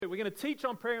We're going to teach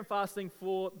on prayer and fasting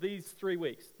for these 3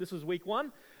 weeks. This was week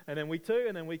 1, and then week 2,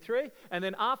 and then week 3. And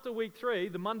then after week 3,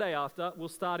 the Monday after, we'll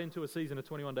start into a season of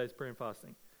 21 days prayer and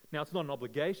fasting. Now, it's not an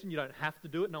obligation. You don't have to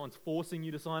do it. No one's forcing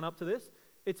you to sign up to this.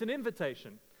 It's an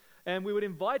invitation. And we would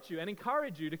invite you and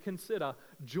encourage you to consider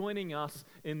joining us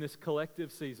in this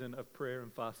collective season of prayer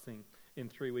and fasting in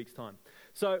 3 weeks' time.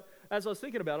 So as I was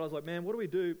thinking about it, I was like, man, what do we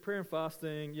do? Prayer and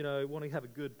fasting, want to have a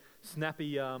good,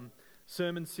 snappy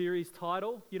sermon series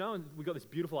title, and we've got this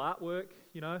beautiful artwork,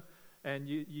 and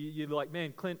you're like,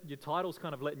 man, Clint, your title's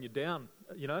kind of letting you down,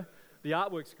 The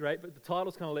artwork's great, but the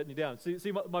title's kind of letting you down.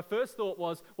 See, my first thought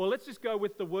was, well, let's just go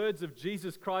with the words of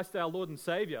Jesus Christ, our Lord and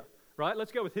Savior, right?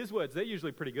 Let's go with his words. They're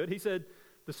usually pretty good. He said,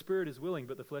 the spirit is willing,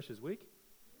 but the flesh is weak.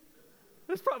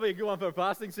 That's probably a good one for a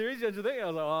fasting series, don't you think? I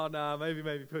was like, oh, no,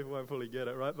 maybe people won't fully get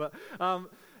it, right? But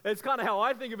it's kind of how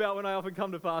I think about when I often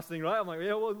come to fasting, right? I'm like,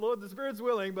 yeah, well, Lord, the spirit's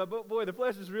willing, but boy, the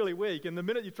flesh is really weak. And the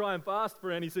minute you try and fast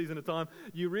for any season of time,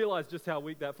 you realize just how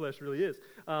weak that flesh really is.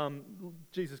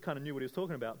 Jesus kind of knew what he was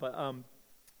talking about, but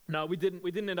no, we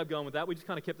didn't end up going with that. We just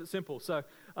kind of kept it simple. So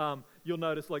you'll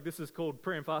notice, like, this is called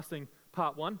Prayer and Fasting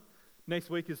Part 1. Next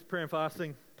week is Prayer and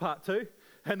Fasting Part 2.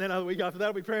 And then a week after that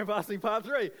will be Prayer and Fasting Part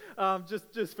 3.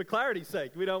 Just for clarity's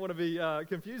sake. We don't want to be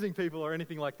confusing people or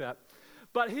anything like that.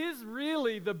 But here's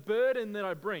really the burden that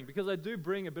I bring, because I do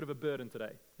bring a bit of a burden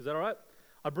today. Is that all right?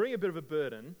 I bring a bit of a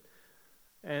burden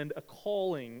and a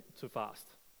calling to fast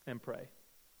and pray.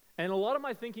 And a lot of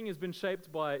my thinking has been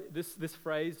shaped by this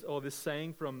phrase or this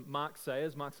saying from Mark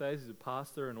Sayers. Mark Sayers is a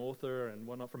pastor and author and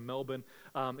whatnot from Melbourne.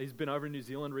 He's been over in New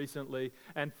Zealand recently.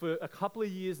 And for a couple of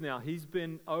years now, he's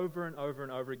been over and over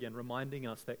and over again reminding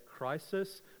us that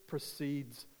crisis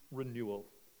precedes renewal.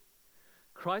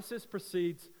 Crisis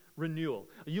precedes renewal.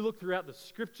 You look throughout the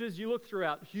scriptures, you look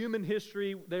throughout human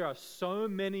history, there are so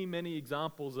many, many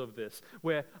examples of this,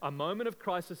 where a moment of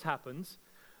crisis happens,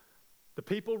 the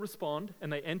people respond,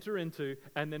 and they enter into,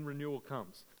 and then renewal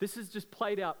comes. This is just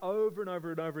played out over and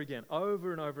over and over again,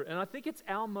 over and over. And I think it's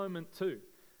our moment too.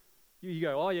 You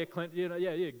go, oh yeah, Clint,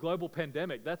 global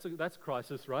pandemic, that's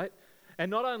crisis, right? And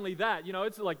not only that,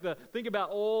 it's like think about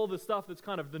all the stuff that's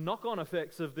kind of the knock-on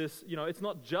effects of this. It's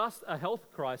not just a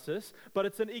health crisis, but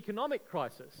it's an economic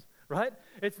crisis. Right?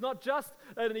 It's not just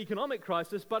an economic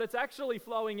crisis, but it's actually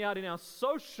flowing out in our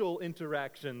social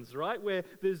interactions, right? Where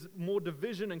there's more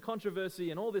division and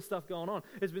controversy and all this stuff going on.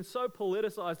 It's been so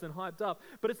politicized and hyped up.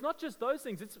 But it's not just those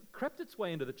things. It's crept its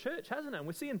way into the church, hasn't it? And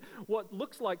we're seeing what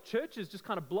looks like churches just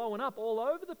kind of blowing up all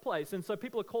over the place. And so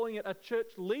people are calling it a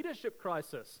church leadership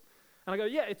crisis. And I go,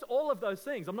 yeah, it's all of those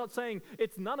things. I'm not saying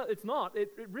it's not. It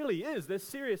really is. There's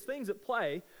serious things at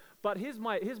play. But here's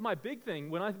my big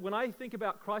thing. When I think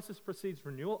about crisis precedes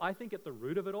renewal, I think at the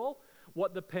root of it all,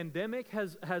 what the pandemic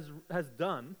has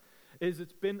done is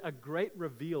it's been a great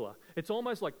revealer. It's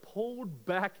almost like pulled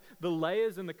back the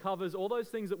layers and the covers, all those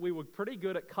things that we were pretty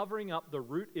good at covering up, the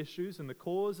root issues and the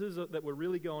causes that were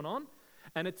really going on.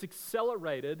 And it's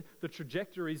accelerated the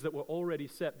trajectories that were already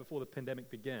set before the pandemic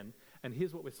began. And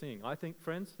here's what we're seeing. I think,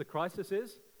 friends, the crisis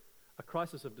is a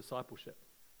crisis of discipleship.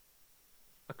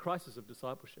 A crisis of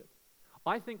discipleship.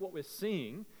 I think what we're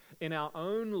seeing in our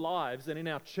own lives and in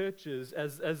our churches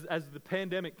as the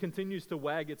pandemic continues to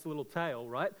wag its little tail,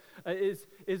 right, is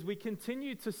we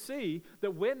continue to see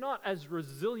that we're not as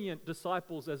resilient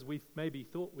disciples as we maybe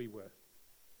thought we were.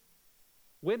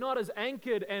 We're not as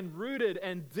anchored and rooted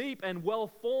and deep and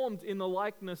well-formed in the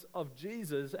likeness of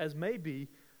Jesus as maybe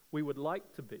we would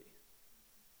like to be.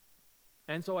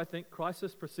 And so I think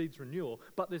crisis precedes renewal,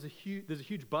 but there's a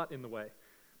huge but in the way.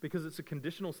 Because it's a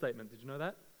conditional statement. Did you know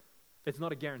that? It's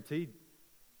not a guaranteed.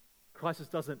 Crisis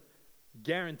doesn't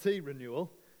guarantee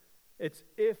renewal. It's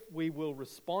if we will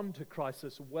respond to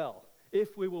crisis well,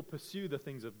 if we will pursue the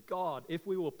things of God, if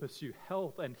we will pursue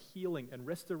health and healing and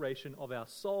restoration of our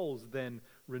souls, then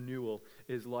renewal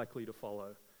is likely to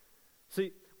follow.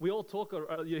 See, we all talk,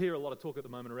 you hear a lot of talk at the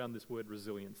moment around this word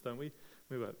resilience, don't we?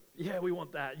 We go, yeah, we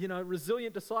want that.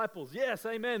 Resilient disciples. Yes,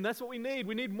 amen. That's what we need.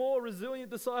 We need more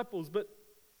resilient disciples. But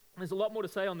there's a lot more to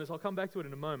say on this. I'll come back to it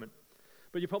in a moment.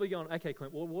 But you're probably going, okay,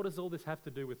 Clint, well, what does all this have to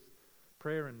do with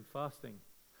prayer and fasting?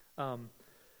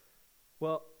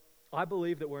 Well, I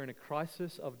believe that we're in a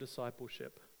crisis of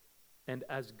discipleship. And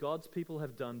as God's people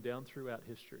have done down throughout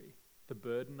history, the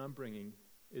burden I'm bringing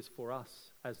is for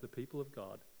us as the people of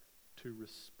God to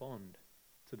respond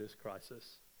to this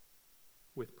crisis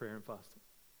with prayer and fasting.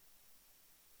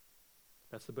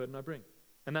 That's the burden I bring.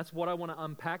 And that's what I want to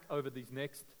unpack over these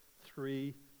next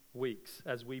 3 weeks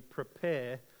as we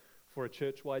prepare for a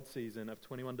church-wide season of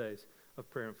 21 days of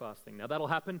prayer and fasting. Now that'll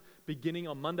happen beginning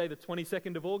on Monday the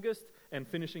 22nd of August and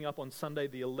finishing up on Sunday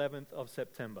the 11th of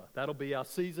September. That'll be our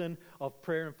season of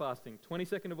prayer and fasting,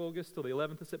 22nd of August till the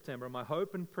 11th of September. And my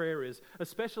hope and prayer is,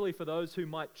 especially for those who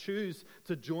might choose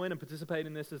to join and participate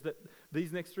in this, is that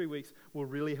these next 3 weeks will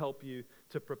really help you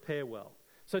to prepare well.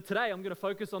 So today I'm going to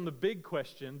focus on the big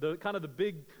question,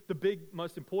 the big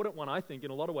most important one, I think,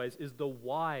 in a lot of ways, is the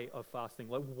why of fasting.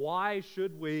 Like, why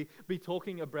should we be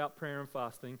talking about prayer and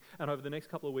fasting? And over the next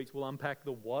couple of weeks, we'll unpack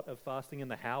the what of fasting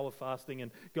and the how of fasting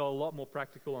and go a lot more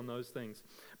practical on those things.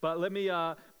 But let me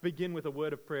begin with a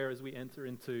word of prayer as we enter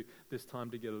into this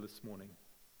time together this morning.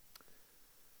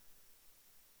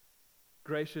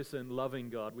 Gracious and loving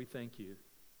God, we thank you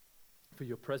for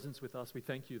your presence with us. We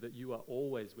thank you that you are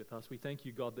always with us. We thank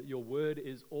you, God, that your word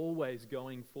is always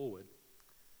going forward.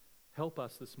 Help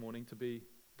us this morning to be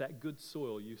that good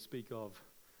soil you speak of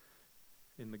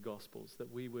in the Gospels, that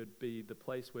we would be the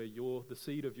place where the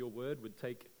seed of your word would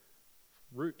take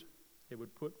root. It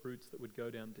would put roots that would go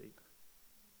down deep,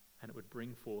 and it would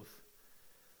bring forth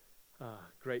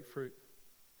great fruit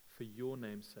for your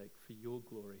name's sake, for your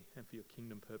glory, and for your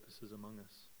kingdom purposes among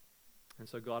us. And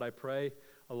so, God, I pray,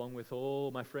 along with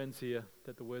all my friends here,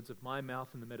 that the words of my mouth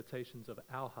and the meditations of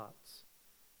our hearts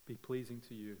be pleasing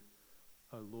to you,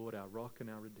 O Lord, our rock and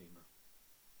our Redeemer.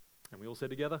 And we all said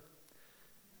together,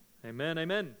 amen,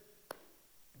 amen.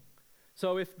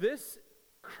 So if this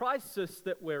crisis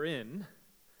that we're in,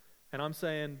 and I'm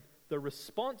saying the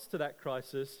response to that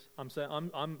crisis,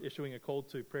 I'm issuing a call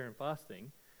to prayer and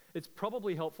fasting, it's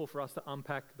probably helpful for us to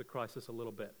unpack the crisis a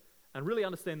little bit and really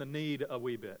understand the need a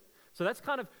wee bit. So that's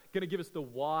kind of going to give us the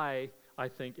why, I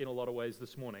think, in a lot of ways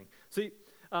this morning. See,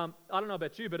 I don't know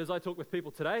about you, but as I talk with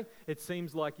people today, it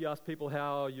seems like you ask people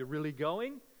how you're really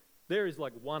going. There is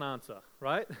like one answer,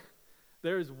 right?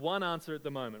 There is one answer at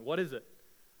the moment. What is it?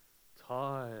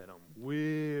 Tired, I'm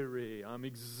weary, I'm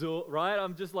exhausted, right?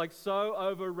 I'm just like so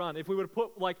overrun. If we were to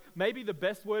put maybe the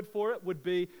best word for it would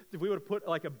be, if we were to put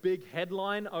like a big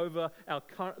headline over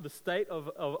the state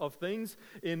of things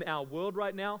in our world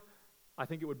right now, I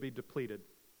think it would be depleted.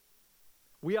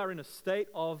 We are in a state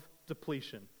of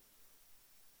depletion,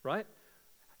 right?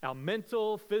 Our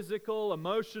mental, physical,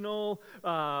 emotional,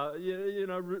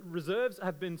 reserves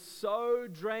have been so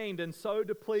drained and so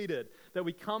depleted that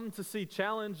we come to see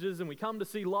challenges and we come to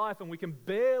see life and we can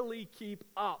barely keep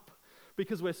up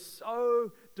because we're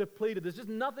so depleted. There's just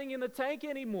nothing in the tank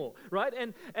anymore, right?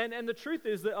 And the truth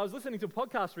is that I was listening to a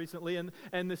podcast recently,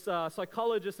 and this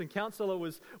psychologist and counselor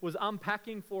was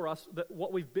unpacking for us that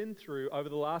what we've been through over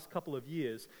the last couple of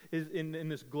years is in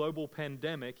this global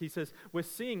pandemic. He says we're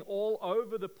seeing all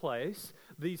over the place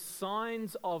these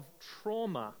signs of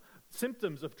trauma,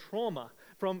 symptoms of trauma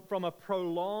from a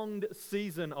prolonged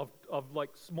season of like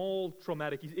small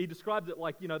traumatic. He describes it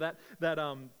like that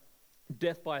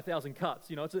death by 1,000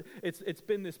 cuts. It's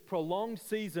been this prolonged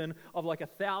season of like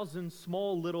 1,000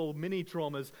 small little mini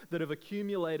traumas that have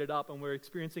accumulated up, and we're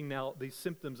experiencing now these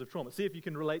symptoms of trauma. See if you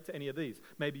can relate to any of these.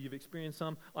 Maybe you've experienced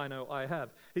some. I know I have.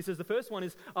 He says the first one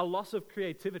is a loss of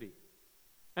creativity.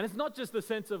 And it's not just the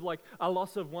sense of like a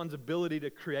loss of one's ability to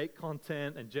create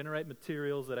content and generate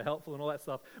materials that are helpful and all that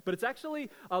stuff, but it's actually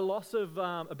a loss of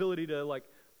ability to like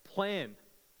plan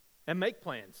and make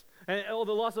plans, or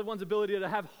the loss of one's ability to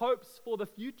have hopes for the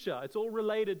future. It's all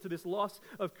related to this loss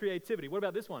of creativity. What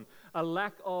about this one? A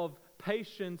lack of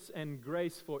patience and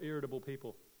grace for irritable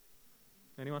people.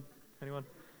 Anyone?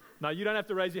 No, you don't have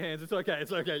to raise your hands. It's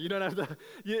okay. You don't have to.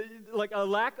 Like a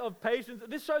lack of patience.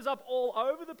 This shows up all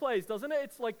over the place, doesn't it?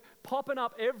 It's like popping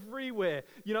up everywhere.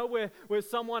 Where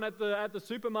someone at the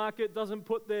supermarket doesn't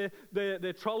put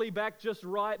their trolley back just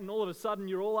right, and all of a sudden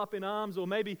you're all up in arms. Or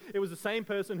maybe it was the same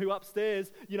person who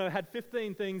upstairs, had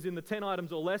 15 things in the 10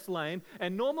 items or less lane,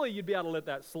 and normally you'd be able to let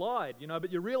that slide,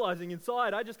 but you're realizing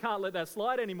inside, I just can't let that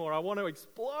slide anymore. I want to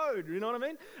explode. You know what I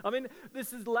mean? I mean,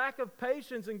 this is lack of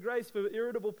patience and grace for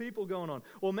irritable people going on.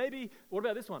 Or maybe, what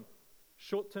about this one?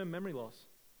 Short-term memory loss.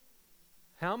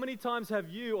 How many times have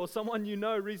you or someone you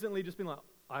know recently just been like,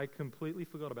 I completely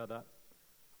forgot about that.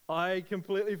 I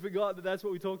completely forgot that that's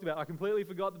what we talked about. I completely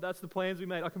forgot that that's the plans we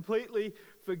made. I completely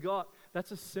forgot.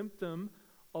 That's a symptom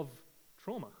of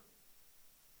trauma.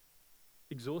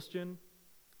 Exhaustion.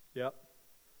 Yep.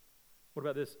 What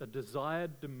about this?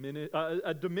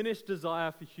 A diminished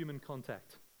desire for human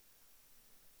contact.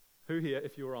 Who here,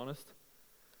 if you were honest,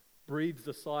 breathes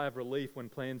a sigh of relief when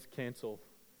plans cancel?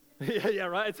 Yeah,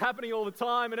 right? It's happening all the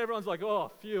time, and everyone's like,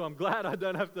 oh, phew, I'm glad I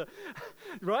don't have to,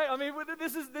 right? I mean,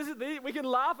 we can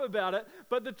laugh about it,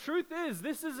 but the truth is,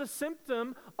 this is a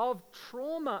symptom of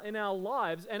trauma in our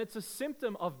lives, and it's a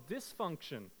symptom of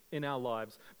dysfunction in our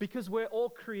lives because we're all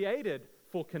created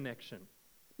for connection.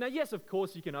 Now, yes, of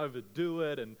course, you can overdo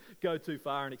it and go too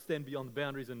far and extend beyond the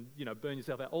boundaries and, burn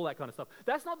yourself out, all that kind of stuff.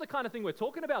 That's not the kind of thing we're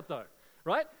talking about, though,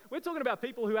 right? We're talking about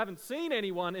people who haven't seen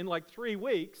anyone in like 3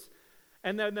 weeks,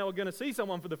 and then they were going to see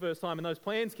someone for the first time, and those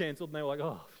plans canceled, and they were like,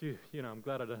 oh, phew, I'm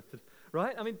glad I don't have to,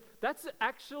 right? I mean, that's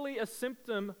actually a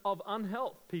symptom of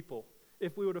unhealth, people,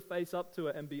 if we were to face up to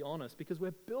it and be honest, because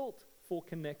we're built for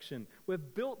connection. We're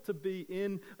built to be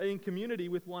in community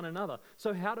with one another.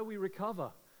 So how do we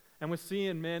recover? And we're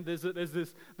seeing, man, there's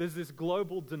this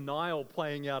global denial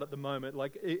playing out at the moment,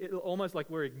 like almost like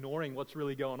we're ignoring what's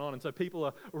really going on. And so people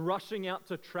are rushing out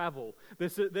to travel.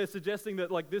 They're suggesting that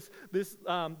like this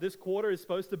quarter is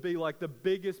supposed to be like the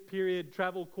biggest period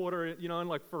travel quarter, in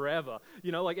like forever.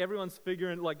 Like everyone's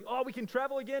figuring like, oh, we can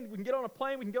travel again. We can get on a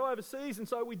plane. We can go overseas. And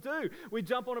so we do. We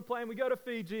jump on a plane. We go to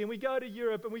Fiji and we go to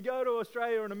Europe and we go to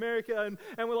Australia and America.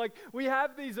 And we're like, we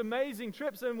have these amazing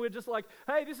trips and we're just like,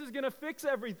 hey, this is going to fix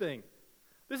everything.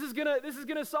 This is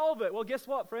gonna solve it. Well, guess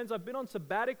what, friends? I've been on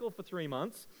sabbatical for 3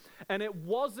 months, and it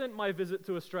wasn't my visit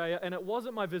to Australia, and it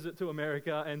wasn't my visit to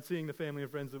America and seeing the family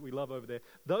and friends that we love over there.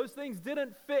 Those things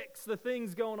didn't fix the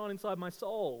things going on inside my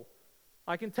soul.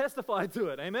 I can testify to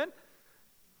it. Amen?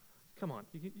 Come on.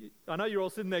 I know you're all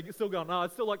sitting there still going, oh,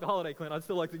 it's still like the holiday, Clint. I'd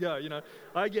still like to go.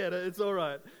 I get it. It's all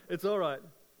right. It's all right.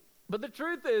 But the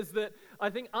truth is that I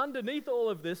think underneath all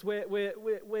of this,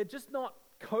 we're just not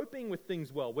coping with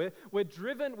things well. We're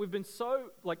driven, we've been so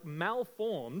like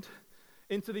malformed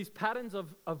into these patterns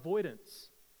of avoidance,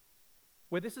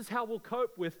 where this is how we'll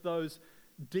cope with those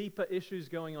deeper issues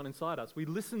going on inside us. We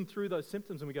listen through those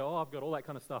symptoms and we go, oh, I've got all that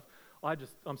kind of stuff.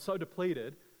 I'm so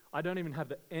depleted, I don't even have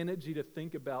the energy to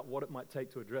think about what it might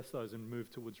take to address those and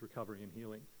move towards recovery and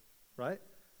healing, right?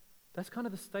 That's kind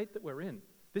of the state that we're in.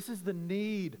 This is the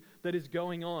need that is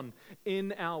going on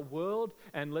in our world,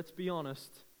 and let's be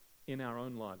honest, in our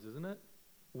own lives, isn't it?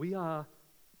 We are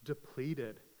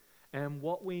depleted. And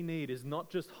what we need is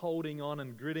not just holding on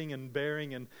and gritting and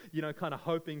bearing and, kind of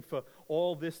hoping for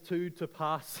all this too to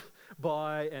pass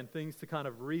by and things to kind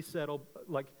of resettle.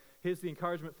 Like, here's the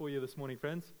encouragement for you this morning,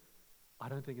 friends. I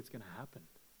don't think it's going to happen.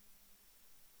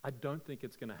 I don't think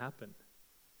it's going to happen.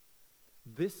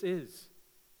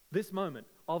 This moment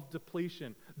of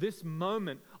depletion, this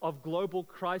moment of global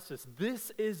crisis, this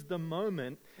is the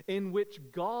moment in which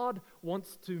God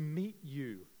wants to meet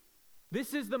you.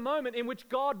 This is the moment in which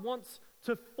God wants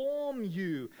to form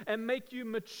you and make you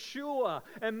mature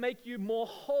and make you more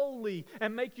holy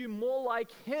and make you more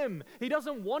like Him. He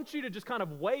doesn't want you to just kind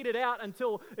of wait it out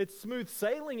until it's smooth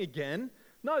sailing again.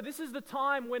 No, this is the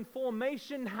time when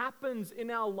formation happens in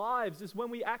our lives, is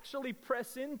when we actually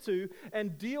press into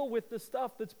and deal with the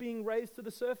stuff that's being raised to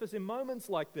the surface in moments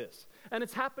like this. And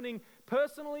it's happening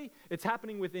personally, it's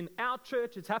happening within our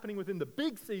church, it's happening within the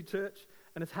Big C church,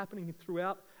 and it's happening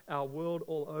throughout our world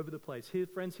all over the place. Here,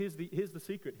 friends, here's the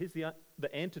secret, here's the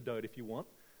antidote, if you want,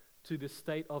 to this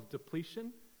state of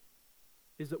depletion,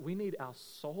 is that we need our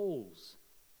souls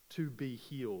to be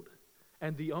healed.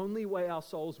 And the only way our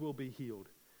souls will be healed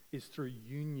is through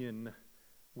union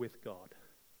with God.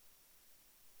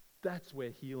 That's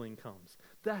where healing comes.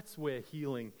 That's where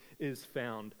healing is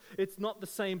found. It's not the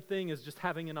same thing as just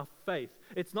having enough faith.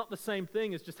 It's not the same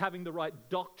thing as just having the right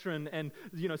doctrine and,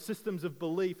 systems of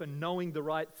belief and knowing the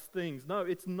right things. No,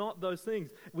 it's not those things.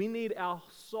 We need our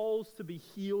souls to be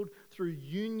healed through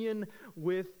union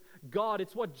with God.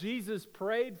 It's what Jesus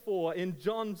prayed for in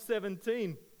John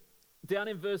 17. Down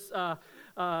in verse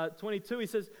 22, he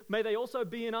says, may they also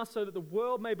be in us so that the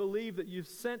world may believe that you've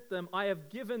sent them. I have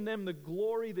given them the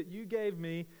glory that you gave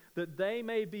me, that they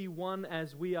may be one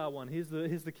as we are one. Here's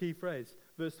the key phrase,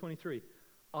 verse 23.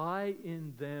 I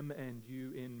in them and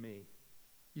you in me.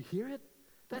 You hear it?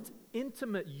 That's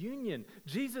intimate union.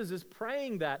 Jesus is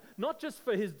praying that, not just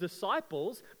for his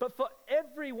disciples, but for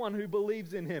everyone who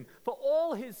believes in him, for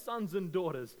all his sons and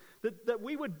daughters, that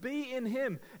we would be in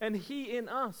him and he in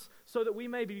us, so that we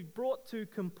may be brought to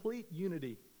complete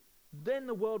unity. Then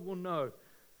the world will know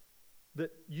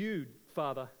that you,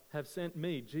 Father, have sent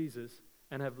me, Jesus,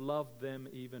 and have loved them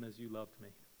even as you loved me.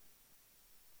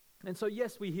 And so,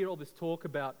 yes, we hear all this talk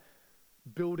about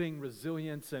building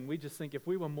resilience, and we just think if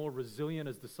we were more resilient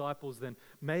as disciples, then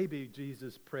maybe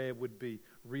Jesus' prayer would be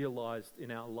realized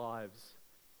in our lives.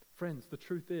 Friends, the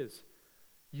truth is,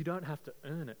 you don't have to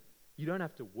earn it. You don't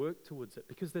have to work towards it,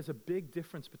 because there's a big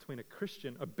difference between a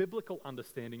Christian, a biblical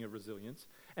understanding of resilience,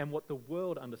 and what the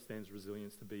world understands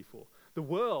resilience to be for. The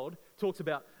world talks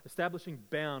about establishing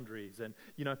boundaries and,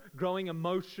 growing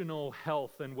emotional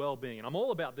health and well-being. And I'm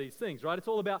all about these things, right? It's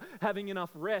all about having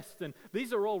enough rest, and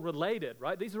these are all related,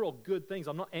 right? These are all good things.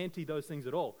 I'm not anti those things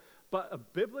at all. But a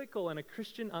biblical and a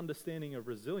Christian understanding of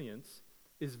resilience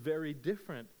is very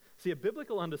different. See, a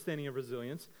biblical understanding of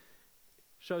resilience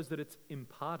shows that it's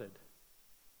imparted.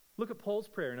 Look at Paul's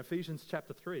prayer in Ephesians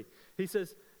chapter 3. He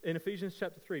says, in Ephesians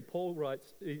chapter 3, Paul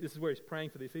writes, this is where he's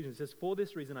praying for the Ephesians, he says, "For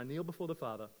this reason I kneel before the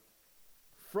Father,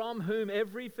 from whom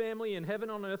every family in heaven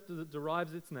and on earth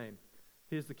derives its name."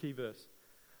 Here's the key verse.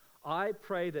 "I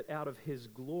pray that out of his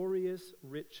glorious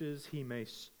riches he may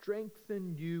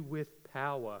strengthen you with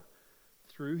power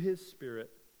through his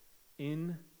Spirit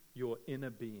in your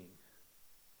inner being,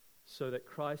 so that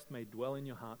Christ may dwell in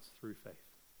your hearts through faith."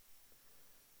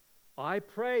 I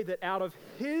pray that out of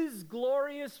his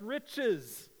glorious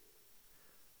riches,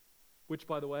 which,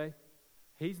 by the way,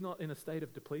 he's not in a state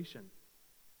of depletion.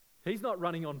 He's not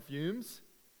running on fumes.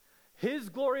 His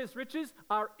glorious riches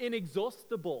are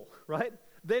inexhaustible, right?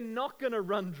 They're not going to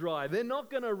run dry. They're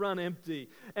not going to run empty.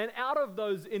 And out of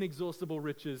those inexhaustible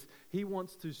riches, he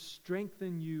wants to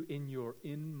strengthen you in your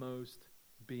inmost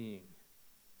being.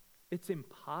 It's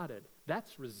imparted.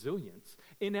 That's resilience.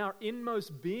 In our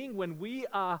inmost being, when we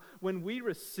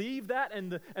receive that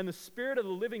and the Spirit of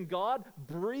the living God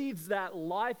breathes that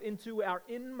life into our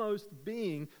inmost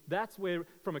being, that's where,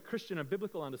 from a Christian and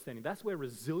biblical understanding, that's where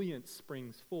resilience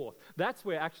springs forth. That's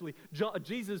where actually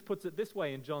Jesus puts it this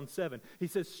way in John 7. He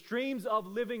says, "Streams of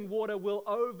living water will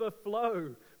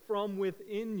overflow from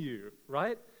within you,"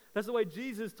 right? That's the way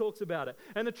Jesus talks about it.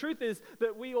 And the truth is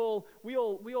that we all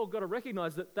got to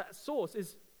recognize that source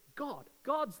is God.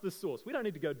 God's the source. We don't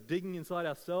need to go digging inside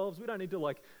ourselves. We don't need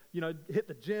to hit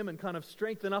the gym and kind of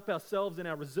strengthen up ourselves in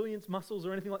our resilience muscles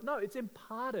or anything like that. No, it's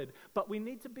imparted. But we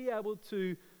need to be able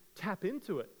to tap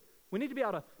into it. We need to be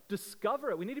able to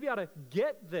discover it. We need to be able to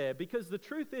get there, because the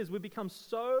truth is we become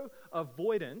so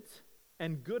avoidant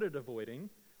and good at avoiding,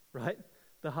 right,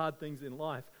 the hard things in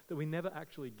life, that we never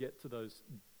actually get to those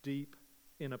deep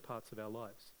inner parts of our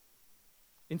lives.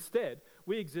 Instead,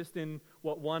 we exist in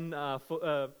what one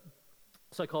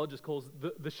psychologist calls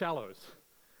the shallows.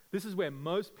 This is where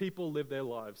most people live their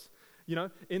lives.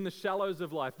 In the shallows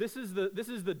of life. This is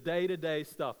the day-to-day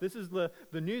stuff. This is the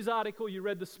news article you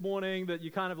read this morning that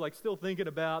you're kind of still thinking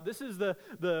about. This is the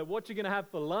what you're going to have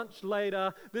for lunch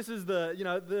later. This is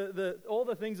the all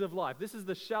the things of life. This is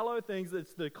the shallow things.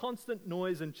 It's the constant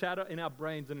noise and chatter in our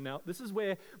brains this is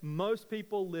where most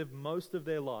people live most of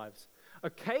their lives.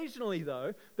 Occasionally,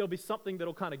 though, there'll be something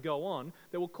that'll kind of go on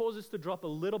that will cause us to drop a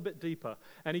little bit deeper.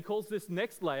 And he calls this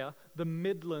next layer the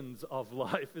midlands of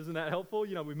life. Isn't that helpful?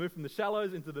 We move from the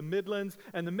shallows into the midlands.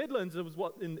 And the midlands is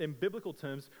what, in biblical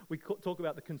terms, we talk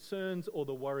about the concerns or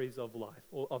the worries of life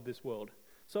or of this world.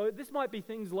 So this might be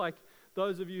things like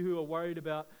those of you who are worried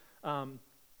about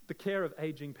the care of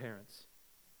aging parents.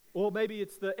 Or maybe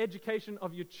it's the education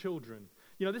of your children.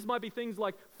 This might be things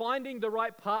like finding the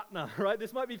right partner, right?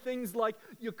 This might be things like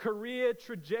your career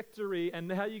trajectory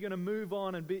and how you're going to move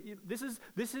on and be. This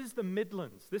is the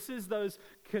midlands. This is those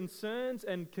concerns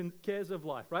and cares of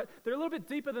life, right? They're a little bit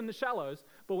deeper than the shallows,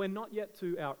 but we're not yet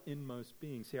to our inmost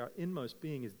being. See, our inmost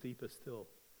being is deeper still.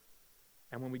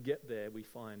 And when we get there, we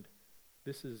find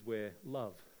this is where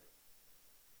love,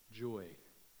 joy,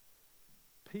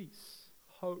 peace,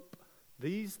 hope,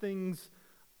 these things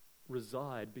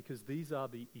reside, because these are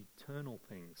the eternal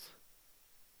things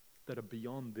that are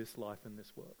beyond this life and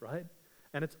this world, right?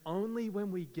 And it's only when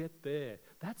we get there,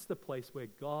 that's the place where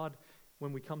God,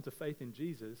 when we come to faith in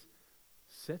Jesus,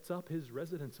 sets up his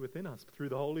residence within us through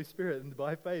the Holy Spirit and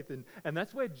by faith. And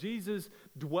that's where Jesus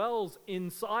dwells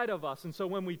inside of us. And so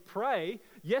when we pray,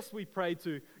 yes, we pray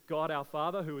to God our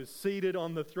Father who is seated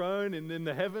on the throne and in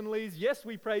the heavenlies. Yes,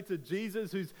 we pray to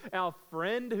Jesus who's our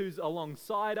friend, who's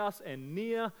alongside us and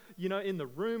near, in the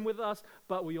room with us.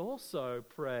 But we also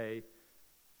pray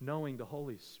knowing the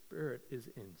Holy Spirit is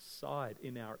inside,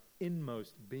 in our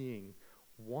inmost being,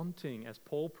 wanting, as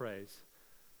Paul prays,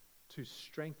 to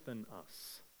strengthen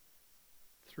us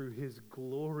through his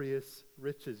glorious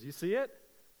riches. You see it?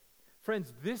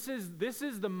 Friends, this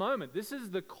is the moment. This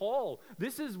is the call.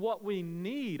 This is what we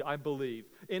need, I believe,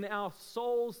 in our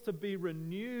souls to be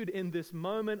renewed in this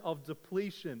moment of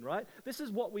depletion, right? This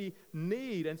is what we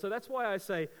need. And so that's why I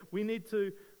say we need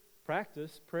to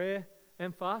practice prayer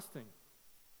and fasting.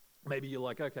 Maybe you're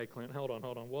like, okay, Clint, hold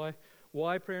on.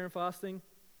 Why prayer and fasting?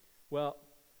 Well,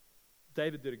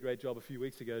 David did a great job a few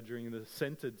weeks ago during the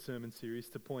Centered sermon series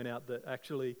to point out that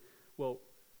actually Well,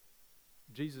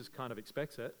 Jesus kind of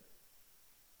expects it.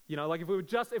 You know, like if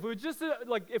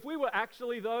we were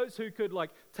actually those who could like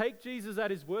take Jesus at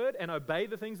his word and obey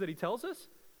the things that he tells us,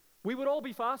 we would all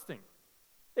be fasting.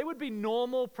 It would be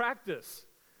normal practice,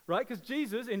 right? Because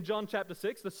Jesus in John chapter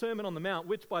 6, the Sermon on the Mount,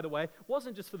 which by the way,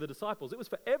 wasn't just for the disciples, it was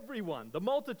for everyone, the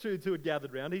multitudes who had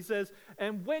gathered around. He says,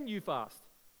 and when you fast,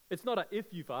 it's not a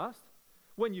if you fast.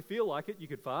 When you feel like it, you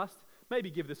could fast.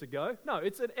 Maybe give this a go. No,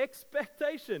 it's an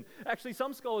expectation. Actually,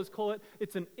 some scholars call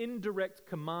it's an indirect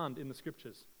command in the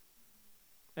scriptures.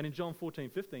 And in John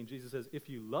 14:15, Jesus says, if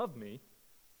you love me,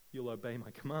 you'll obey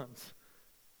my commands.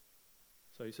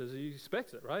 So he says he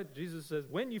expects it, right? Jesus says,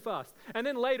 when you fast. And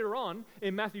then later on,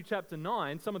 in Matthew chapter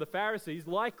 9, some of the Pharisees,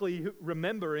 likely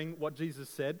remembering what Jesus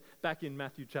said back in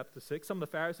Matthew chapter 6, some of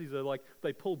the Pharisees are like,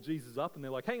 they pulled Jesus up and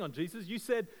they're like, hang on, Jesus, you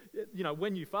said,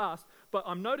 when you fast, but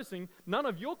I'm noticing none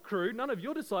of your crew, none of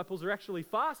your disciples are actually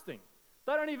fasting.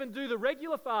 They don't even do the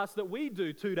regular fast that we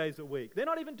do 2 days a week. They're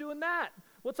not even doing that.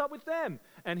 What's up with them?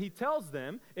 And he tells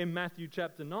them in Matthew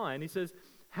chapter 9, he says,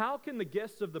 how can the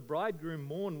guests of the bridegroom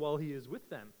mourn while he is with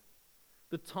them?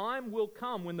 The time will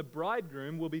come when the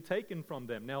bridegroom will be taken from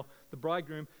them. Now, the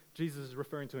bridegroom, Jesus is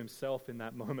referring to himself in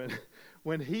that moment.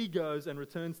 When he goes and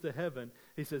returns to heaven,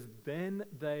 he says, then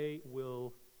they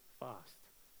will fast.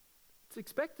 It's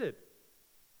expected.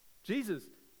 Jesus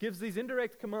gives these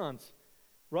indirect commands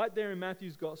right there in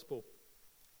Matthew's gospel.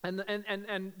 And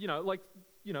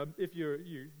if you're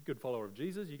a good follower of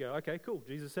Jesus, you go, okay, cool,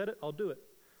 Jesus said it, I'll do it.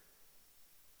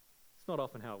 It's not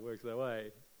often how it works that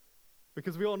way.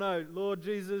 Because we all know, Lord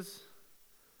Jesus,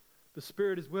 the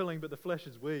spirit is willing, but the flesh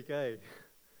is weak, eh?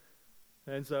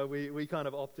 And so we kind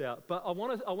of opt out. But I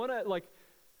want to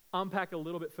unpack a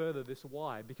little bit further this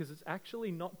why, because it's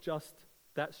actually not just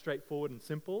that straightforward and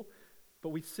simple, but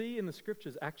we see in the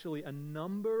scriptures actually a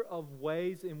number of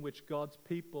ways in which God's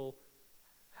people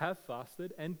have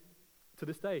fasted and to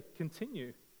this day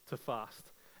continue to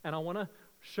fast. And I want to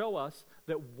show us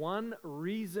that one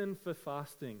reason for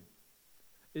fasting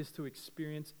is to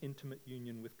experience intimate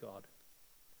union with God.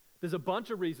 There's a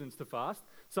bunch of reasons to fast.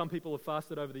 Some people have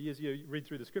fasted over the years. You read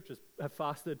through the scriptures, have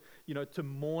fasted, to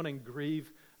mourn and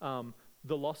grieve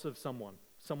the loss of someone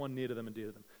near to them and dear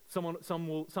to them.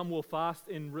 Some will fast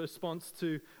in response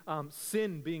to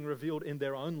sin being revealed in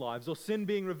their own lives, or sin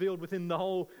being revealed within the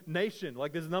whole nation.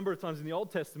 Like there's a number of times in the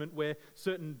Old Testament where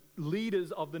certain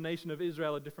leaders of the nation of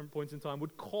Israel at different points in time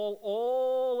would call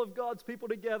all of God's people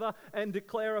together and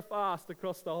declare a fast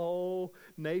across the whole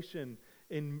nation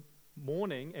in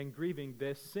mourning and grieving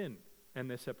their sin and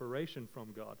their separation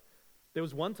from God. There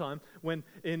was one time when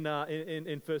in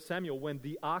 1 Samuel when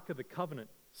the Ark of the Covenant,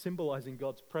 symbolizing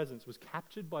God's presence, was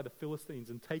captured by the Philistines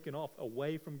and taken off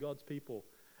away from God's people.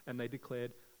 And they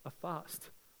declared a fast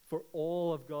for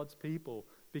all of God's people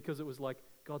because it was like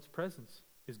God's presence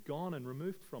is gone and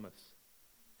removed from us.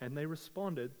 And they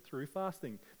responded through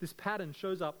fasting. This pattern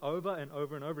shows up over and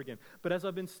over and over again. But as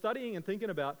I've been studying and thinking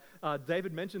about,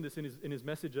 David mentioned this in his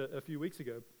message a few weeks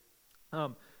ago,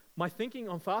 my thinking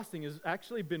on fasting has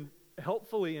actually been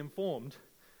helpfully informed.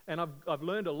 And I've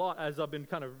learned a lot as I've been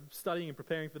kind of studying and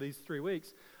preparing for these 3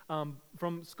 weeks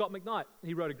from Scott McKnight.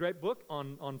 He wrote a great book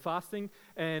on fasting,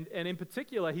 and in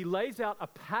particular, he lays out a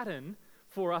pattern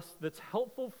for us that's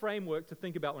helpful framework to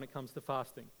think about when it comes to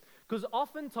fasting. Because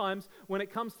oftentimes, when it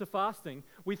comes to fasting,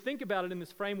 we think about it in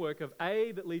this framework of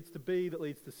A that leads to B that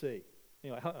leads to C.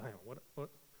 Anyway, hang on, what?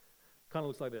 Kind of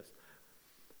looks like this.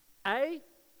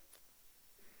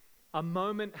 A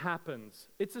moment happens.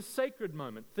 It's a sacred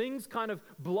moment. Things kind of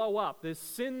blow up. There's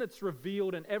sin that's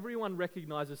revealed and everyone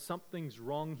recognizes something's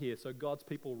wrong here. So God's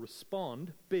people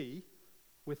respond, B,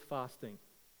 with fasting.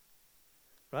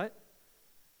 Right?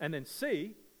 And then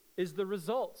C is the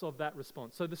results of that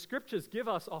response. So the scriptures give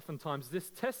us oftentimes this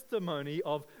testimony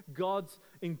of God's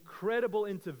incredible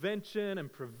intervention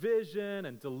and provision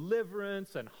and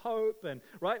deliverance and hope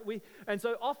and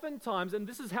so oftentimes, and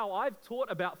this is how I've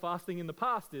taught about fasting in the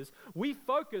past, is we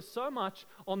focus so much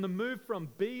on the move from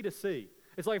B to C.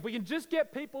 It's like if we can just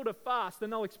get people to fast, then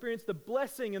they'll experience the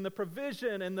blessing and the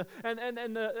provision and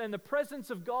the presence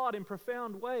of God in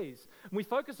profound ways. And we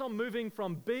focus on moving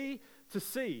from B to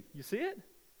C. You see it?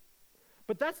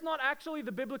 But that's not actually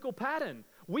the biblical pattern.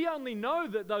 We only know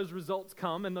that those results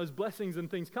come and those blessings and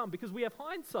things come because we have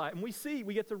hindsight and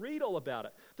we get to read all about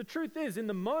it. The truth is, in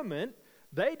the moment,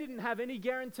 they didn't have any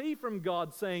guarantee from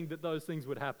God saying that those things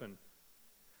would happen.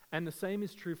 And the same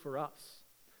is true for us.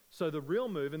 So the real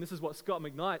move, and this is what Scott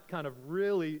McKnight kind of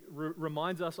really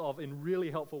reminds us of in really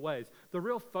helpful ways, the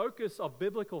real focus of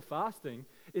biblical fasting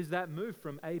is that move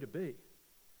from A to B.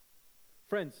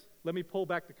 Friends, let me pull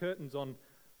back the curtains on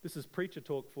This is preacher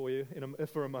talk for you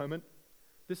for a moment.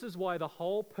 This is why the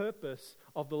whole purpose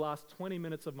of the last 20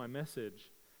 minutes of my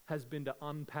message has been to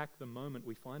unpack the moment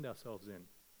we find ourselves in.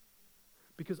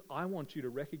 Because I want you to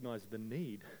recognize the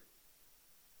need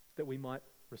that we might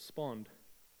respond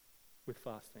with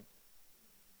fasting.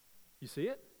 You see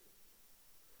it?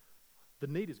 The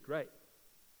need is great.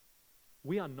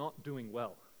 We are not doing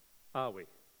well, are we?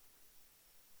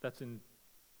 That's in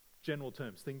general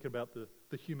terms. Think about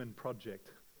the human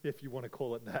project, if you want to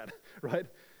call it that, right?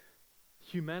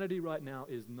 Humanity right now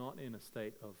is not in a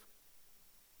state of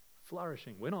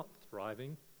flourishing. We're not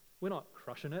thriving. We're not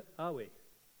crushing it, are we?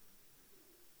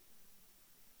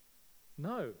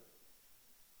 No.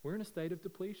 We're in a state of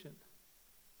depletion.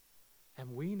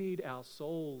 And we need our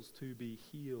souls to be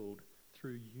healed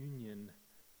through union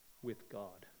with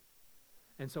God.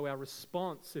 And so our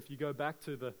response, if you go back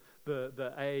to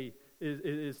the A,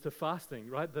 is to fasting,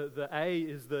 right? The A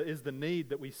is the need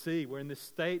that we see. We're in this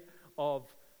state of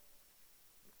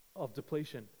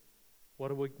depletion. What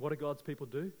do God's people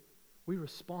do? We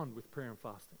respond with prayer and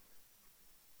fasting.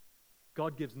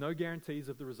 God gives no guarantees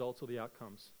of the results or the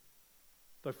outcomes,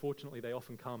 though fortunately they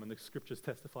often come, and the scriptures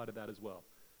testify to that as well,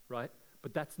 right?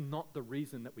 But that's not the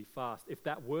reason that we fast. If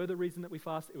that were the reason that we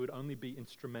fast, it would only be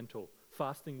instrumental.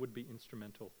 Fasting would be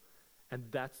instrumental, and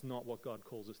that's not what God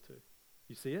calls us to.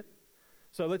 You see it?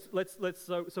 So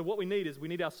so what we need is we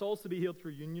need our souls to be healed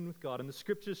through union with God, and the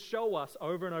scriptures show us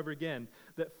over and over again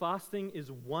that fasting is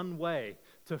one way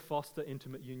to foster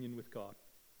intimate union with God.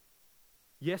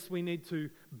 Yes, we need to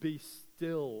be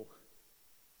still,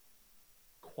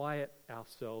 quiet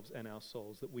ourselves and our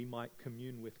souls that we might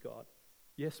commune with God.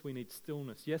 Yes, we need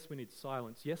stillness. Yes, we need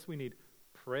silence. Yes, we need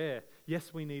prayer.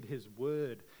 Yes, we need His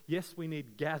Word. Yes, we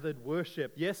need gathered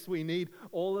worship. Yes, we need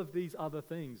all of these other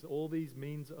things, all these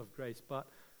means of grace. But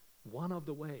one of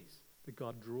the ways that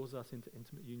God draws us into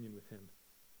intimate union with Him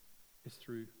is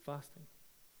through fasting.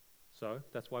 So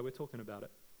that's why we're talking about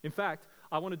it. In fact,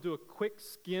 I want to do a quick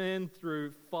scan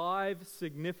through 5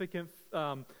 significant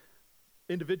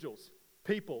individuals,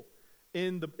 people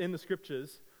in the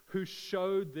scriptures who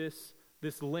showed this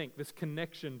link, this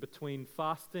connection between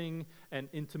fasting and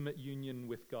intimate union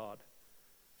with God.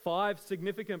 5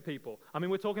 significant people. I mean,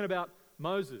 we're talking about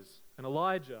Moses and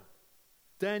Elijah,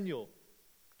 Daniel,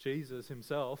 Jesus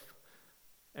himself,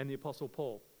 and the Apostle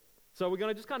Paul. So we're going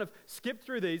to just kind of skip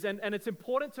through these, and it's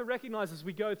important to recognize as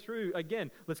we go through,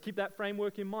 again, let's keep that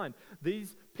framework in mind.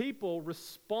 These people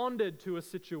responded to a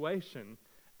situation,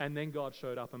 and then God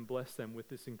showed up and blessed them with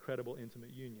this incredible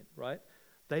intimate union, right?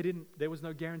 There was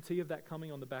no guarantee of that coming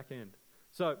on the back end.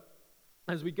 So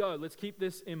as we go, let's keep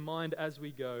this in mind as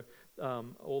we go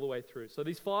all the way through. So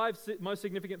these 5 most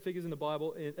significant figures in the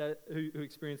Bible who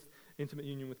experienced intimate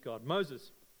union with God.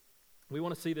 Moses. We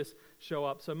want to see this show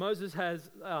up. So Moses has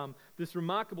this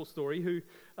remarkable story who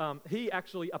he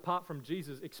actually, apart from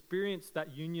Jesus, experienced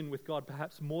that union with God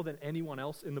perhaps more than anyone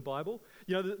else in the Bible.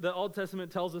 You know, the Old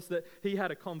Testament tells us that he had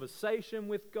a conversation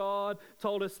with God,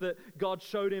 told us that God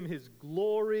showed him His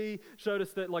glory, showed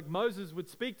us that like Moses would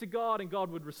speak to God and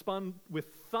God would respond with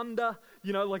thunder,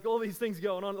 you know, like all these things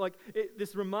going on. Like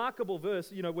this remarkable verse,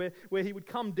 you know, where he would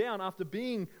come down after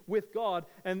being with God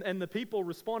and the people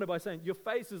responded by saying, your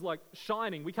face is like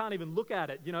shining. We can't even look at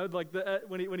it, you know, like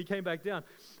when he came back down.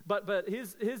 But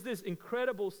here's this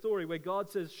incredible story where God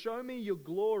says, show me your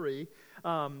glory.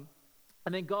 And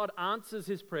then God answers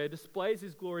his prayer, displays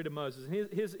His glory to Moses. And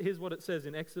here's what it says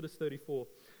in Exodus 34,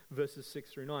 verses 6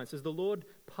 through 9. It says, the Lord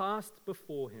passed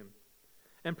before him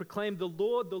and proclaimed, the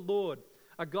Lord,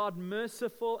 a God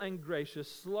merciful and gracious,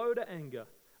 slow to anger,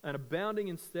 and abounding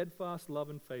in steadfast love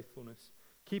and faithfulness,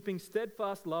 keeping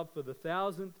steadfast love for the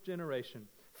 1,000th generation,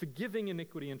 forgiving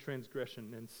iniquity and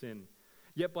transgression and sin,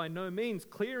 yet by no means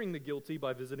clearing the guilty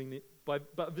by visiting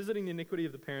the iniquity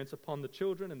of the parents upon the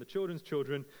children and the children's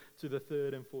children to the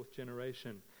 3rd and 4th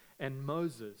generation. And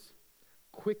Moses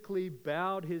quickly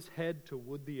bowed his head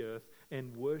toward the earth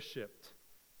and worshipped.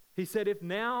 He said, if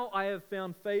now I have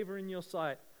found favor in your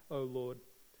sight, O Lord,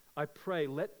 I pray,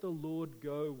 let the Lord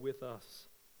go with us.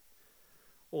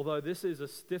 Although this is a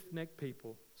stiff-necked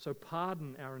people, so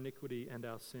pardon our iniquity and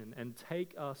our sin, and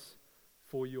take us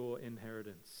for your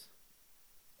inheritance.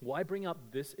 Why bring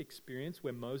up this experience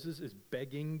where Moses is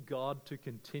begging God to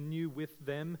continue with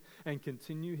them and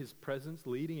continue His presence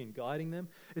leading and guiding them?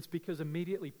 It's because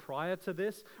immediately prior to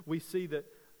this, we see that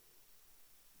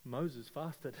Moses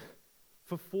fasted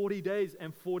for 40 days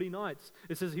and 40 nights.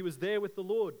 It says he was there with the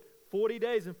Lord 40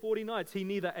 days and 40 nights. He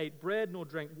neither ate bread nor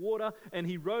drank water, and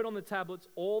he wrote on the tablets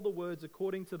all the words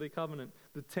according to the covenant,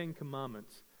 the 10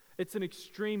 Commandments. It's an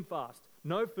extreme fast.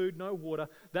 No food, no water.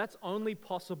 That's only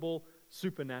possible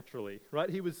supernaturally, right?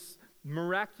 He was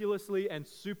miraculously and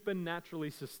supernaturally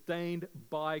sustained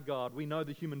by God. We know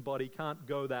the human body can't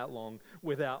go that long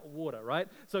without water, right?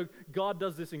 So God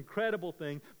does this incredible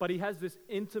thing, but he has this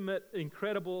intimate,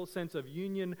 incredible sense of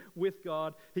union with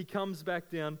God. He comes back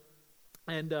down,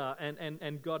 and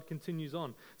God continues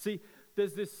on. See,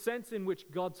 there's this sense in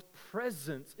which God's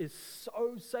presence is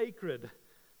so sacred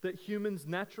that humans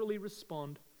naturally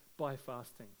respond by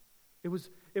fasting. It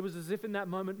was as if in that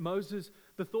moment, Moses,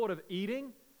 the thought of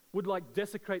eating would like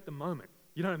desecrate the moment.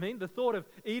 You know what I mean? The thought of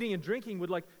eating and drinking would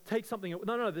like take something.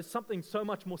 No, there's something so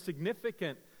much more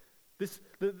significant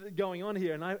going on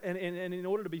here. And in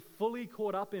order to be fully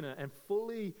caught up in it and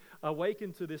fully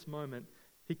awakened to this moment,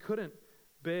 he couldn't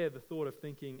bear the thought of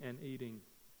thinking and eating.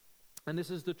 And this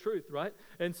is the truth, right?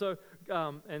 And so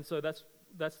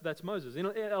that's Moses.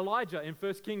 Elijah in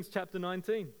 1 Kings chapter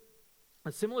 19.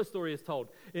 A similar story is told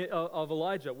of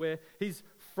Elijah, where he's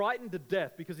frightened to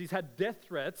death because he's had death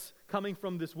threats coming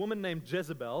from this woman named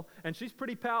Jezebel, and she's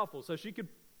pretty powerful, so she could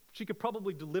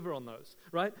probably deliver on those,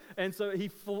 right? And so he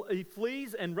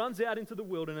flees and runs out into the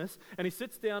wilderness, and he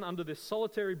sits down under this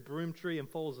solitary broom tree and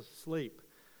falls asleep.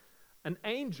 An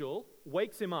angel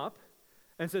wakes him up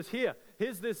and says,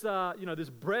 here's this this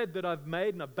bread that I've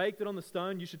made, and I've baked it on the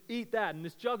stone. You should eat that. And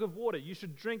this jug of water, you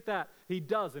should drink that. He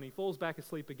does, and he falls back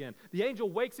asleep again. The angel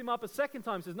wakes him up a second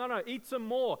time and says, no, eat some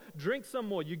more, drink some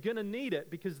more. You're going to need it,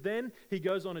 because then he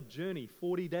goes on a journey,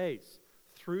 40 days,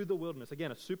 through the wilderness.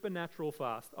 Again, a supernatural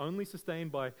fast, only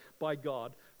sustained by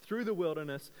God, through the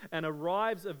wilderness, and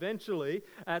arrives eventually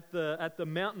at the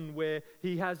mountain where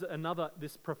he has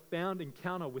this profound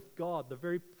encounter with God, the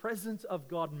very presence of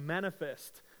God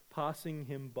manifest, passing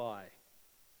him by.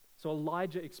 So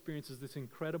Elijah experiences this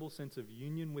incredible sense of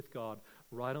union with God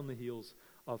right on the heels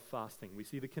of fasting. We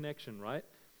see the connection, right?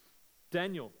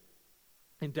 Daniel,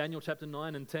 in Daniel chapter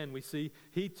 9 and 10, we see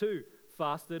he too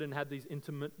fasted and had these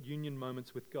intimate union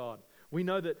moments with God. We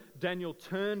know that Daniel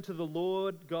turned to the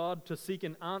Lord God to seek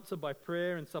an answer by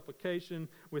prayer and supplication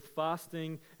with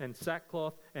fasting and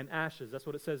sackcloth and ashes. That's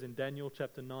what it says in Daniel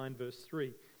chapter 9 verse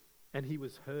 3. And he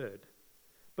was heard.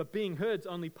 But being heard's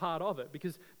only part of it,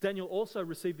 because Daniel also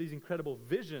received these incredible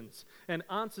visions and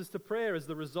answers to prayer as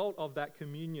the result of that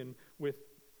communion with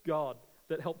God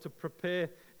that helped to prepare.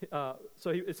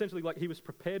 So he was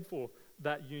prepared for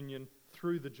that union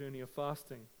through the journey of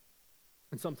fasting.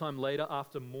 And sometime later,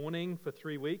 after mourning for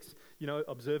 3 weeks,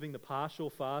 observing the partial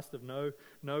fast of no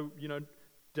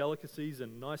delicacies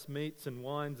and nice meats and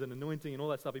wines and anointing and all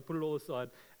that stuff, he put it all aside.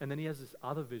 And then he has this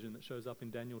other vision that shows up in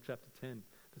Daniel chapter 10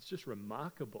 that's just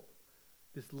remarkable.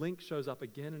 This link shows up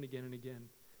again and again and again.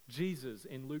 Jesus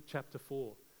in Luke chapter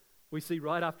 4. We see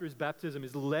right after his baptism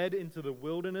is led into the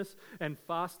wilderness and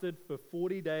fasted for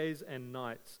 40 days and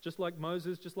nights, just like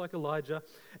Moses, just like Elijah.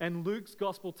 And Luke's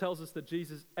gospel tells us that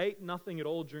Jesus ate nothing at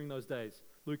all during those days.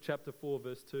 Luke chapter 4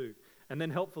 verse 2. And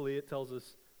then helpfully it tells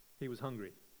us he was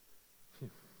hungry.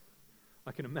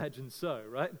 I can imagine so,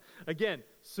 right? Again,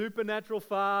 supernatural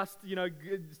fast,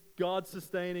 God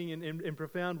sustaining in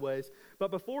profound ways.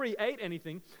 But before he ate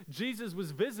anything, Jesus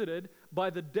was visited by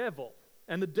the devil.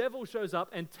 And the devil shows up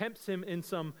and tempts him in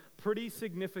some pretty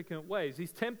significant ways.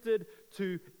 He's tempted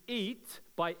to eat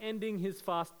by ending his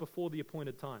fast before the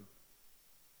appointed time.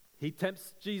 He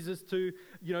tempts Jesus to,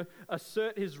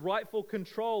 assert his rightful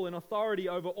control and authority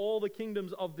over all the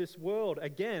kingdoms of this world,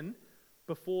 again,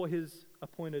 before his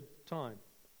appointed time.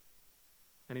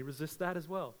 And he resists that as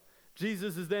well.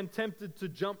 Jesus is then tempted to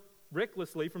jump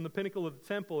recklessly from the pinnacle of the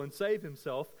temple and save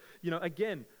himself,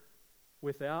 again,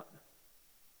 without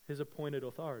his appointed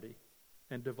authority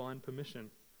and divine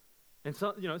permission. And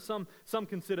some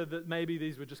consider that maybe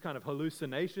these were just kind of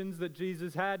hallucinations that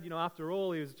Jesus had. After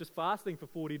all, he was just fasting for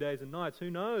 40 days and nights. Who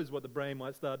knows what the brain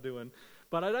might start doing?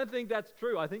 But I don't think that's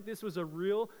true. I think this was a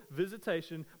real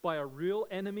visitation by a real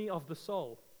enemy of the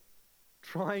soul,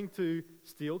 trying to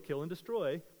steal, kill, and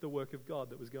destroy the work of God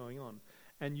that was going on.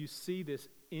 And you see this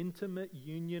intimate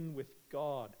union with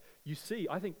God. You see,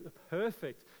 I think,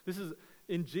 perfect. This is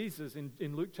in Jesus,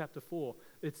 in Luke chapter 4,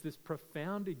 it's this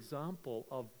profound example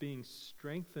of being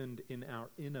strengthened in our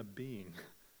inner being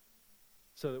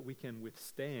so that we can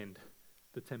withstand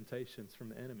the temptations from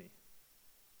the enemy.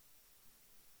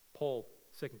 Paul,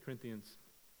 2 Corinthians,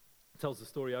 tells the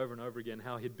story over and over again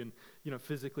how he'd been,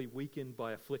 physically weakened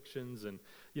by afflictions. And,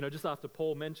 just after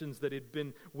Paul mentions that he'd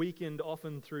been weakened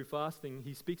often through fasting,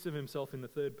 he speaks of himself in the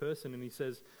third person, and he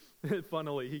says,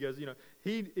 funnily, he goes,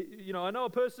 I know a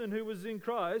person who was in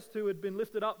Christ who had been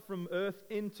lifted up from earth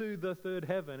into the third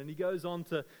heaven. And he goes on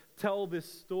to tell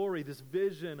this story, this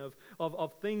vision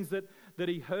of things that that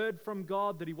he heard from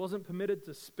God, that he wasn't permitted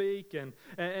to speak,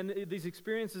 and these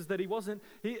experiences that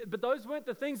but those weren't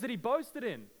the things that he boasted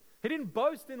in. He didn't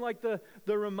boast in like the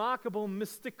remarkable,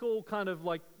 mystical kind of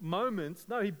like moments.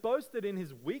 No, he boasted in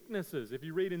his weaknesses. If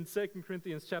you read in 2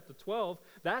 Corinthians chapter 12,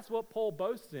 that's what Paul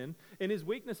boasts in his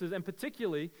weaknesses, and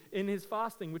particularly in his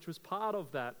fasting, which was part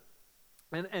of that.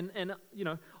 And you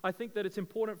know, I think that it's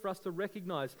important for us to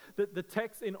recognize that the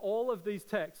text in all of these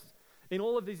texts, in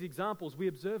all of these examples, we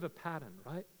observe a pattern,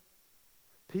 right?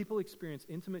 People experience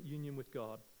intimate union with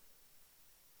God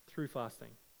through fasting.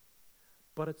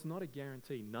 But it's not a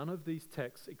guarantee. None of these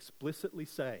texts explicitly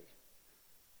say,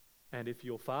 and if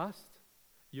you'll fast,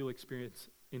 you'll experience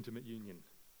intimate union.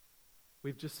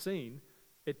 We've just seen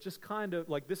it just kind of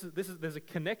like there's a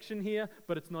connection here,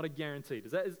 but it's not a guarantee.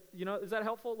 Is that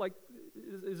helpful? Like,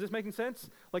 is this making sense?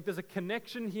 Like, there's a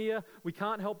connection here. We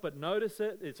can't help but notice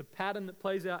it. It's a pattern that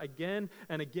plays out again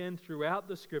and again throughout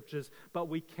the scriptures, but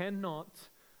we cannot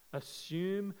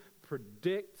assume,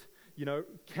 predict,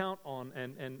 count on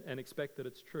and expect that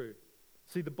it's true.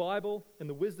 See, the Bible and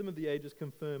the wisdom of the ages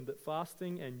confirm that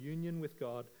fasting and union with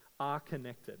God are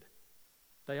connected.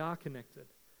 They are connected.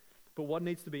 But what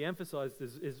needs to be emphasized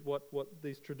is what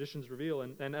these traditions reveal.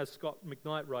 And as Scott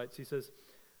McKnight writes, he says,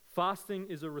 fasting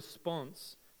is a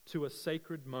response to a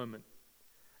sacred moment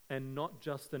and not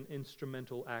just an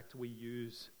instrumental act we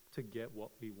use to get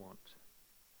what we want.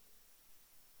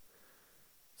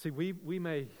 See, we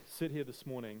may sit here this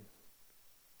morning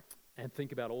and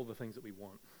think about all the things that we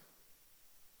want.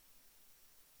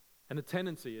 And the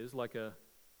tendency is like a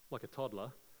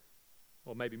toddler,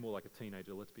 or maybe more like a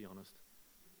teenager, let's be honest,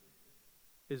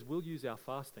 is we'll use our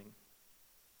fasting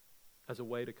as a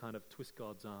way to kind of twist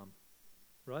God's arm,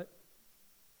 right?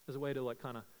 As a way to like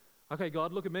kind of, okay,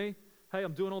 God, look at me. Hey,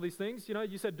 I'm doing all these things.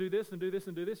 You said do this and do this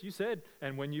and do this. You said,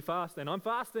 and when you fast, and I'm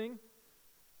fasting.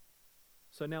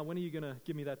 So now when are you going to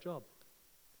give me that job?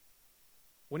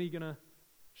 When are you going to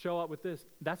show up with this?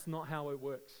 That's not how it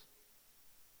works.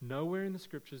 Nowhere in the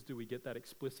scriptures do we get that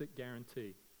explicit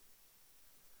guarantee.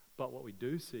 But what we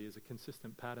do see is a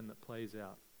consistent pattern that plays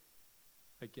out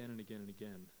again and again and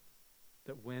again.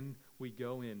 That when we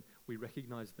go in, we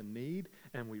recognize the need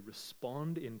and we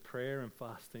respond in prayer and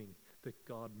fasting, that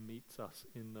God meets us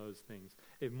in those things.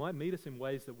 It might meet us in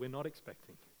ways that we're not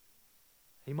expecting.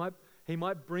 He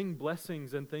might bring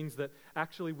blessings and things that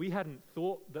actually we hadn't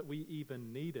thought that we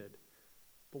even needed.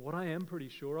 But what I am pretty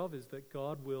sure of is that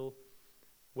God will,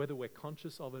 whether we're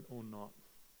conscious of it or not,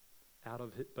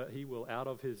 He will, out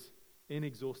of His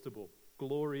inexhaustible,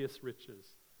 glorious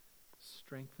riches,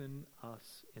 strengthen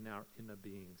us in our inner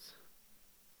beings.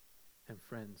 And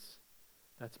friends,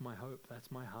 that's my hope,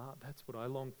 that's my heart, that's what I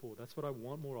long for, that's what I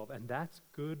want more of, and that's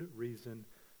good reason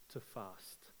to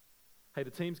fast. Hey,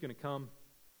 the team's going to come,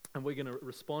 and we're going to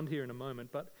respond here in a moment,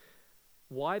 but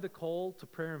why the call to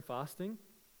prayer and fasting?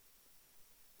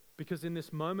 Because in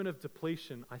this moment of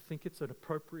depletion, I think it's an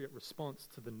appropriate response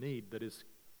to the need that is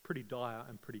pretty dire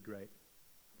and pretty great.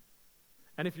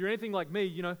 And if you're anything like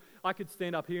me, I could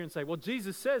stand up here and say, well,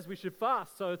 Jesus says we should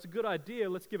fast, so it's a good idea,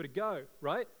 let's give it a go,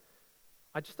 right?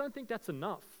 I just don't think that's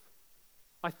enough.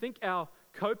 I think our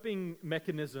coping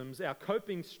mechanisms, our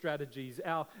coping strategies,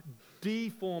 our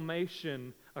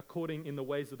deformation according in the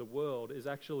ways of the world is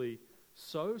actually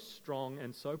so strong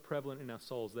and so prevalent in our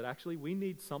souls that actually we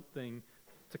need something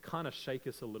to kind of shake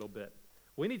us a little bit.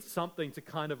 We need something to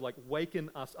kind of like waken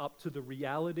us up to the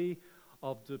reality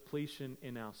of depletion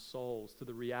in our souls, to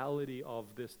the reality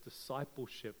of this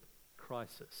discipleship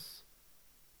crisis.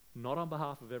 Not on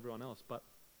behalf of everyone else, but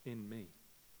in me.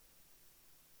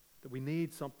 That we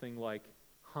need something like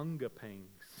hunger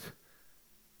pangs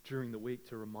during the week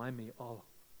to remind me, oh,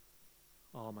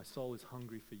 my soul is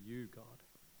hungry for you, God.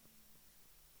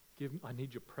 I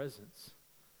need your presence.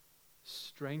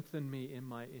 Strengthen me in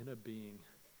my inner being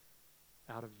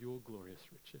out of your glorious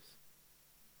riches.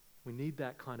 We need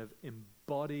that kind of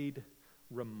embodied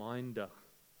reminder,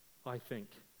 I think.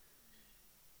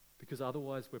 Because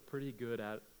otherwise we're pretty good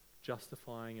at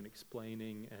justifying and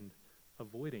explaining and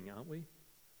avoiding, aren't we?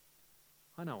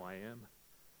 I know I am.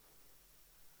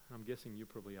 I'm guessing you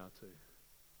probably are too.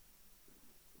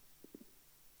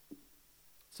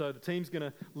 So the team's going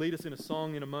to lead us in a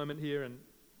song in a moment here, and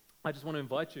I just want to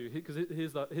invite you, because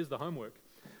here's the homework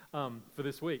for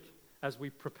this week as we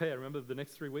prepare. Remember, the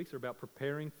next 3 weeks are about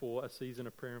preparing for a season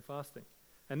of prayer and fasting.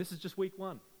 And this is just week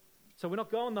 1. So we're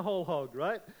not going the whole hog,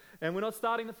 right? And we're not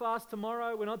starting the fast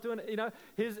tomorrow. We're not doing,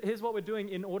 here's what we're doing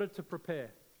in order to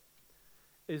prepare.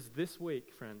 Is this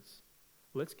week, friends,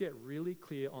 let's get really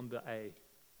clear on the A,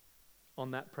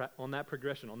 on that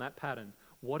progression, on that pattern.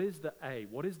 What is the A?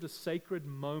 What is the sacred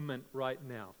moment right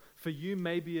now? For you,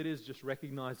 maybe it is just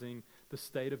recognizing the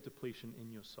state of depletion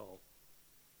in your soul.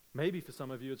 Maybe for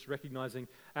some of you, it's recognizing,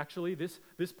 actually, this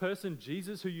person,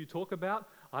 Jesus, who you talk about,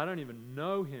 I don't even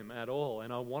know him at all,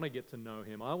 and I want to get to know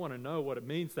him. I want to know what it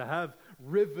means to have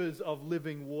rivers of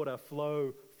living water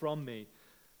flow from me.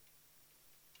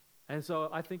 And so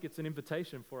I think it's an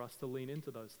invitation for us to lean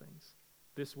into those things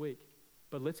this week.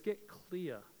 But let's get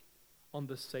clear on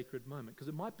this sacred moment, because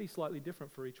it might be slightly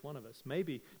different for each one of us.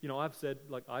 Maybe, I've said,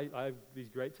 I have these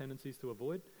great tendencies to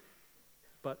avoid,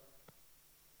 but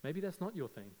maybe that's not your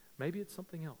thing. Maybe it's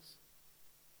something else.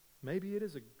 Maybe it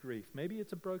is a grief. Maybe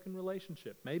it's a broken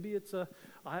relationship. Maybe it's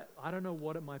I don't know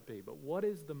what it might be, but what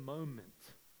is the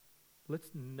moment? Let's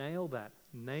nail that,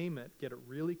 name it, get it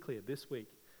really clear this week.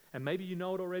 And maybe you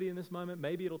know it already in this moment.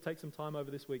 Maybe it'll take some time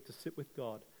over this week to sit with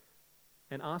God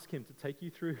and ask him to take you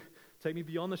through, take me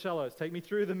beyond the shallows, take me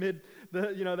through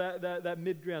that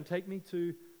mid ground, take me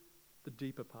to the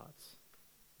deeper parts,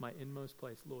 my inmost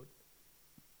place, Lord,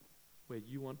 where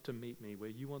you want to meet me, where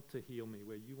you want to heal me,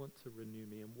 where you want to renew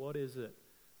me. And what is it?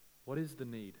 What is the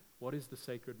need? What is the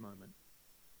sacred moment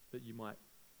that you might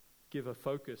give a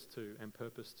focus to and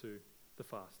purpose to the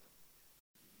fast?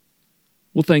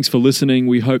 Well, thanks for listening.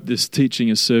 We hope this teaching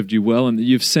has served you well and that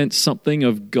you've sensed something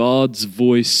of God's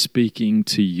voice speaking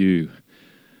to you.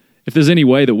 If there's any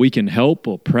way that we can help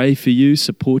or pray for you,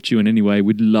 support you in any way,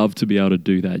 we'd love to be able to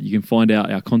do that. You can find out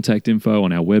our contact info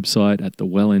on our website at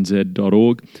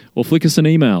thewellnz.org or flick us an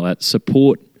email at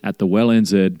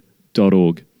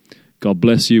support@thewellnz.org. God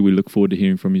bless you. We look forward to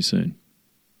hearing from you soon.